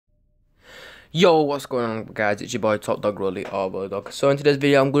Yo, what's going on, guys? It's your boy Top Dog Rolly Arbo Dog. So in today's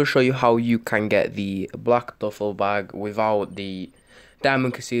video, I'm going to show you how you can get the black duffel bag without the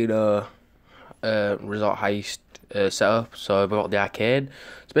Diamond Casino Resort Heist setup. So without the arcade.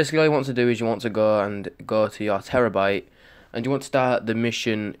 So basically, all you want to do is you want to go to your terabyte, and you want to start the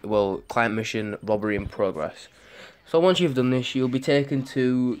mission, well, client mission robbery in progress. So once you've done this, you'll be taken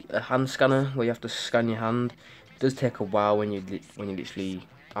to a hand scanner where you have to scan your hand. It does take a while when you literally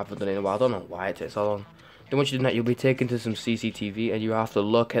haven't done it in a while. I don't know why it takes so long. Then once you do that, you'll be taken to some CCTV and you have to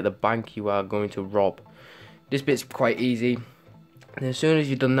locate the bank you are going to rob. This bit's quite easy. And as soon as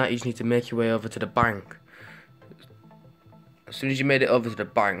you've done that, you just need to make your way over to the bank. As soon as you made it over to the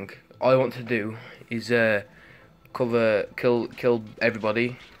bank, all you want to do is kill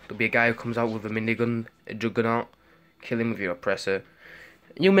everybody. There'll be a guy who comes out with a minigun, a juggernaut. Kill him with your oppressor.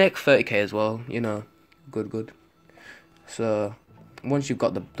 You'll make 30k as well, you know. Good. So once you've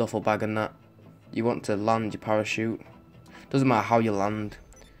got the duffel bag and that, you want to land your parachute. Doesn't matter how you land.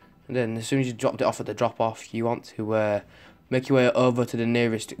 And then as soon as you dropped it off at the drop off, you want to make your way over to the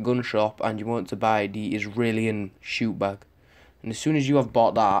nearest gun shop and you want to buy the Israeli shoot bag. And as soon as you have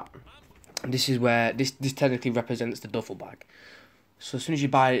bought that, this is where this technically represents the duffel bag. So as soon as you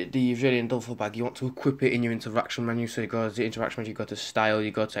buy the Israeli duffel bag, you want to equip it in your interaction menu. So you go to the interaction menu, you go to style,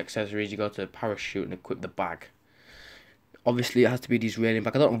 you go to accessories, you go to parachute and equip the bag. Obviously it has to be the Israeli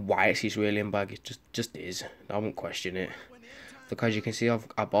bag. I don't know why it's the Israeli bag, it just is. I won't question it. Look, as you can see,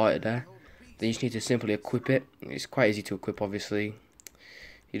 I bought it there. Then you just need to simply equip it. It's quite easy to equip, obviously.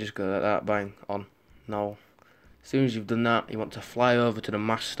 You just go like that, bang, on. Now, as soon as you've done that, you want to fly over to the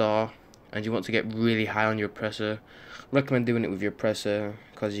mass store. And you want to get really high on your oppressor. I recommend doing it with your oppressor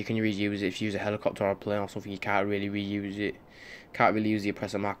because you can reuse it if you use a helicopter or a plane or something. You can't really reuse it. Can't really use the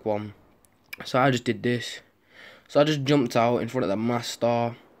oppressor Mark 1. So I just did this. So I just jumped out in front of the mass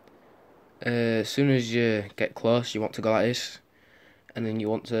store. As soon as you get close, you want to go like this, and then you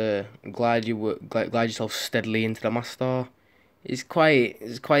want to glide yourself steadily into the mass store. It's quite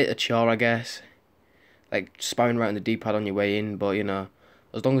a chore, I guess. Like spamming right on the D-pad on your way in, but you know.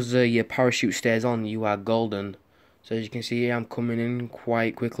 As long as your parachute stays on, you are golden. So as you can see, I'm coming in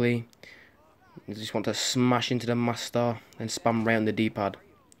quite quickly. You just want to smash into the master and spam right on the D-pad.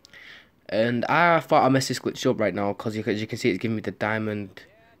 And I thought I messed this glitch up right now because you can see it's giving me the Diamond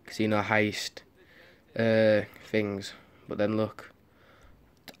Casino Heist things. But then look,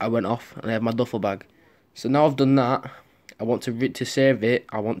 I went off and I have my duffel bag. So now I've done that, I want to save it.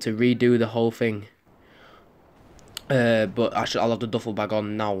 I want to redo the whole thing. But I'll have the duffel bag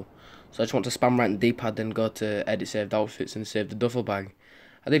on now. So I just want to spam right on the D-pad, then go to edit saved outfits and save the duffel bag.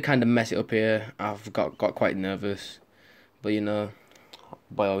 I did kind of mess it up here. I've got quite nervous. But you know,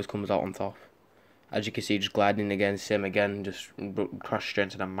 boy always comes out on top. As you can see, just gliding again, same again, just crash straight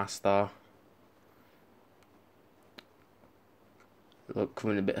into the master. Look,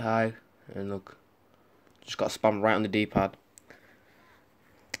 coming a bit high, and look, just got spam right on the D-pad.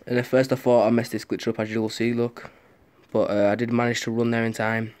 And at first I thought I messed this glitch up, as you'll see, look. But I did manage to run there in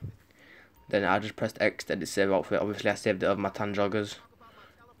time. Then I just pressed X to edit save outfit. Obviously I saved it over my tan joggers,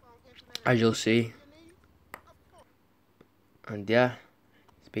 as you'll see. And yeah,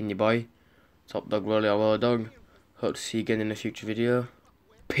 it's been your boy, Top Dog Rolly Dog. Hope to see you again in a future video.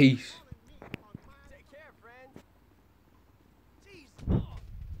 Peace.